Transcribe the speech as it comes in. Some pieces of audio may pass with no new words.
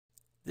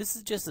This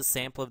is just a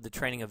sample of the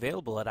training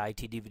available at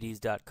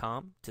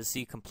itdvds.com. To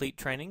see complete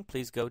training,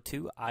 please go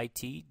to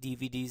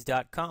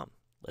itdvds.com.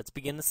 Let's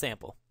begin the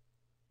sample.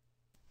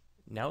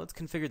 Now let's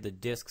configure the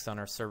disks on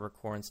our server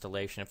core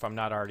installation. If I'm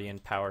not already in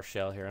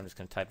PowerShell here, I'm just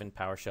going to type in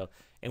PowerShell.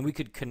 And we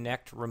could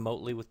connect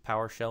remotely with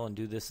PowerShell and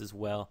do this as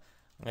well.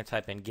 I'm going to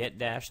type in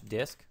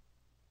get-disk.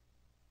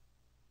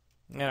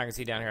 And I can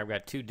see down here I've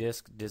got two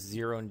disks, disk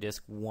 0 and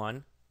disk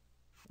 1.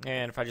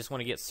 And if I just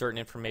want to get certain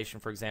information,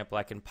 for example,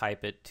 I can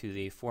pipe it to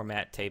the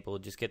format table,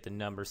 just get the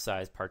number,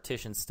 size,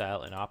 partition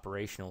style, and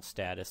operational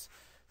status.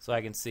 So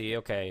I can see,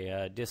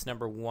 okay, disk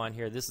number 1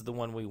 here, this is the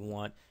one we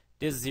want.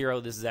 Disk 0,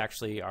 this is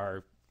actually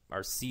our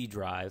C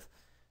drive.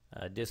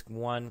 Disk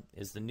 1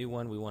 is the new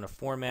one we want to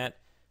format.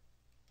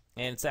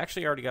 And it's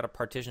actually already got a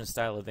partition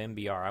style of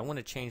MBR. I want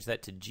to change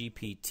that to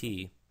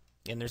GPT.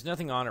 And there's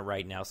nothing on it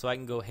right now, so I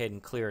can go ahead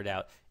and clear it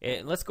out.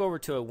 And let's go over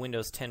to a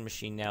Windows 10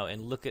 machine now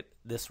and look at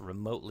this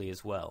remotely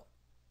as well.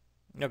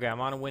 Okay,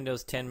 I'm on a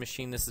Windows 10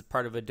 machine. This is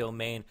part of a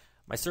domain.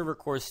 My server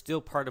core is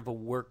still part of a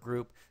work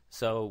group,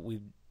 so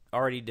we've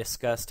already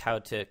discussed how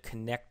to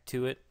connect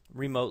to it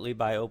remotely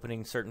by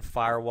opening certain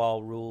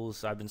firewall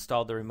rules. I've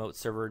installed the remote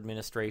server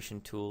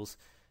administration tools.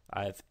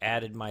 I've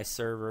added my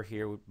server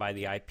here by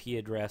the IP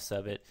address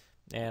of it,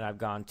 and I've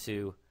gone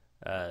to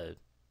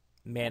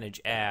manage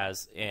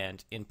as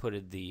and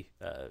inputted the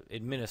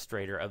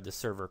administrator of the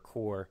server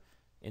core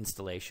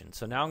installation.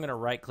 So now I'm going to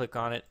right click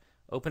on it,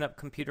 open up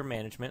computer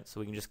management so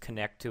we can just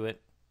connect to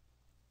it.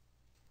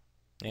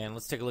 And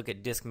let's take a look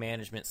at disk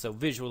management so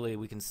visually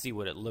we can see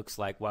what it looks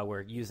like while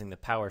we're using the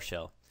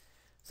PowerShell.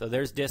 So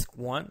there's disk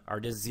 1 or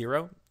disk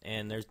 0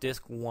 and there's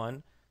disk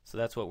 1, so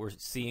that's what we're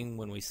seeing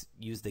when we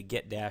use the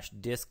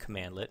get-disk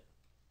commandlet.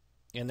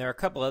 And there are a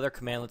couple other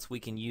commandlets we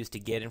can use to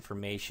get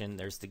information.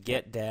 There's the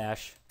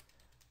get-partition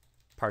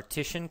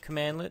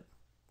commandlet.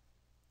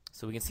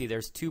 So we can see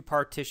there's two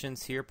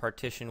partitions here,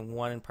 partition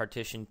 1 and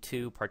partition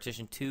 2.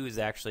 Partition 2 is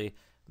actually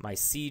my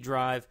C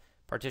drive.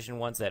 Partition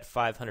 1 is that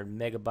 500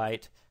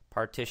 megabyte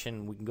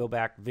partition. We can go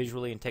back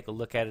visually and take a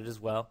look at it as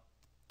well.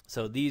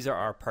 So these are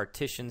our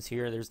partitions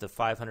here. There's the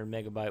 500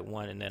 megabyte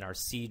one and then our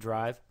C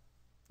drive.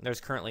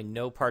 There's currently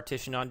no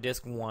partition on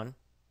disk 1.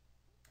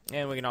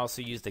 And we can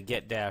also use the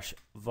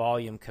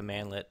get-volume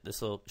commandlet.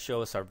 This will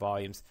show us our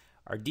volumes.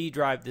 Our D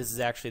drive, this is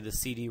actually the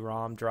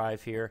CD-ROM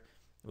drive here.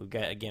 We've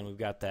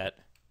got that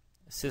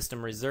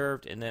system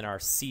reserved, and then our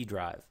C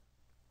drive.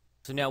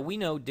 So now we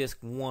know disk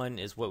 1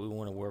 is what we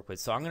want to work with.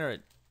 So I'm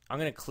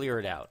gonna clear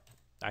it out.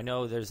 I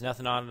know there's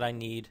nothing on it I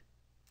need.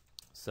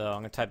 So I'm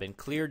gonna type in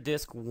clear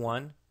disk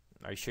 1.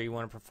 Are you sure you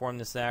want to perform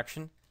this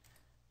action?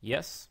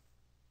 Yes.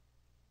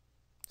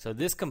 So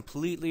this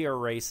completely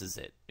erases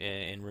it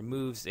and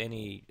removes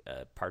any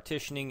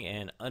partitioning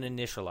and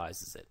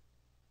uninitializes it.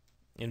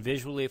 And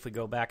visually, if we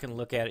go back and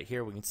look at it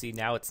here, we can see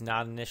now it's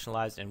not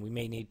initialized, and we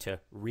may need to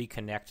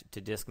reconnect to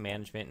disk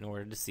management in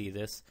order to see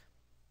this.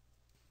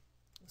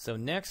 So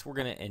next, we're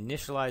going to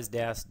initialize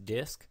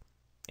disk,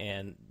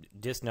 and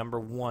disk number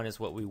 1 is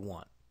what we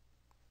want.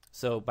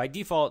 So by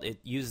default,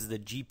 it uses the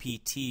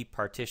GPT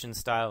partition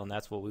style, and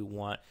that's what we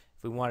want.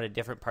 If we wanted a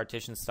different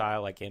partition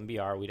style like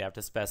MBR, we'd have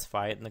to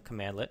specify it in the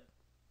commandlet.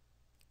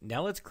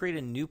 Now let's create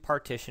a new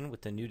partition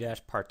with the new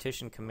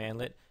 -partition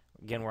commandlet.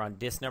 Again, we're on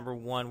disk number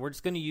 1. We're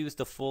just going to use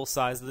the full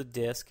size of the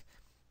disk,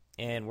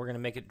 and we're going to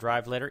make it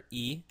drive letter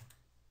E.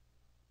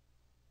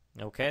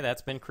 Okay,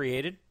 that's been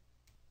created.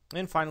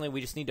 And finally,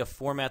 we just need to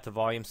format the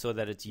volume so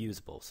that it's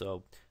usable.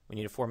 So we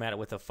need to format it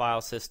with a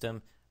file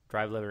system,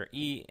 drive letter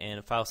E, and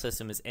a file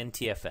system is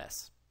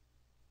NTFS.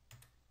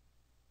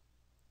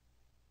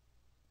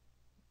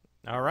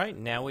 All right,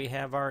 now we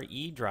have our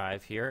E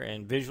drive here,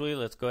 and visually,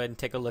 let's go ahead and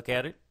take a look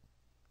at it.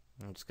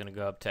 I'm just going to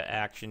go up to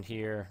Action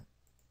here.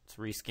 Let's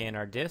rescan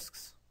our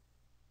disks.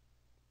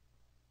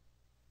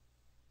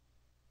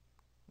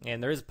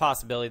 And there is a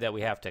possibility that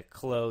we have to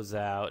close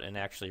out and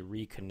actually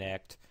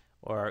reconnect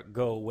or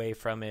go away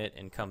from it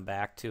and come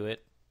back to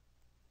it.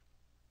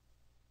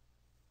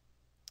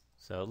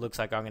 So it looks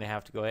like I'm going to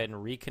have to go ahead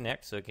and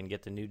reconnect so it can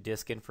get the new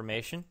disk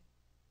information.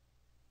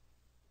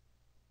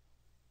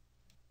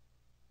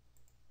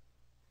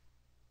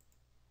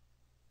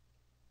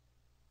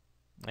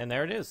 And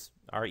there it is,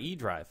 our E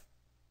drive.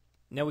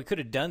 Now we could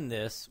have done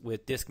this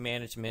with disk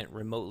management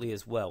remotely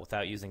as well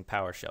without using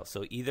PowerShell.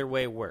 So either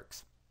way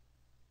works.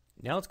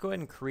 Now let's go ahead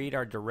and create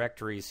our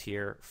directories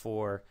here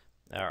for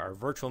our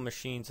virtual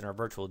machines and our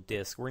virtual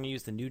disks. We're going to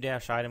use the new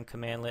 -item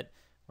commandlet.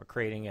 We're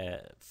creating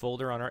a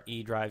folder on our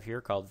E drive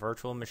here called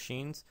virtual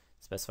machines,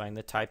 specifying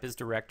the type as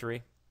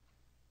directory.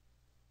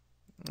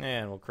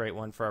 And we'll create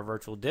one for our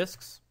virtual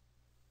disks.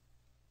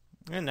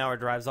 And now our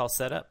drive's all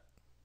set up.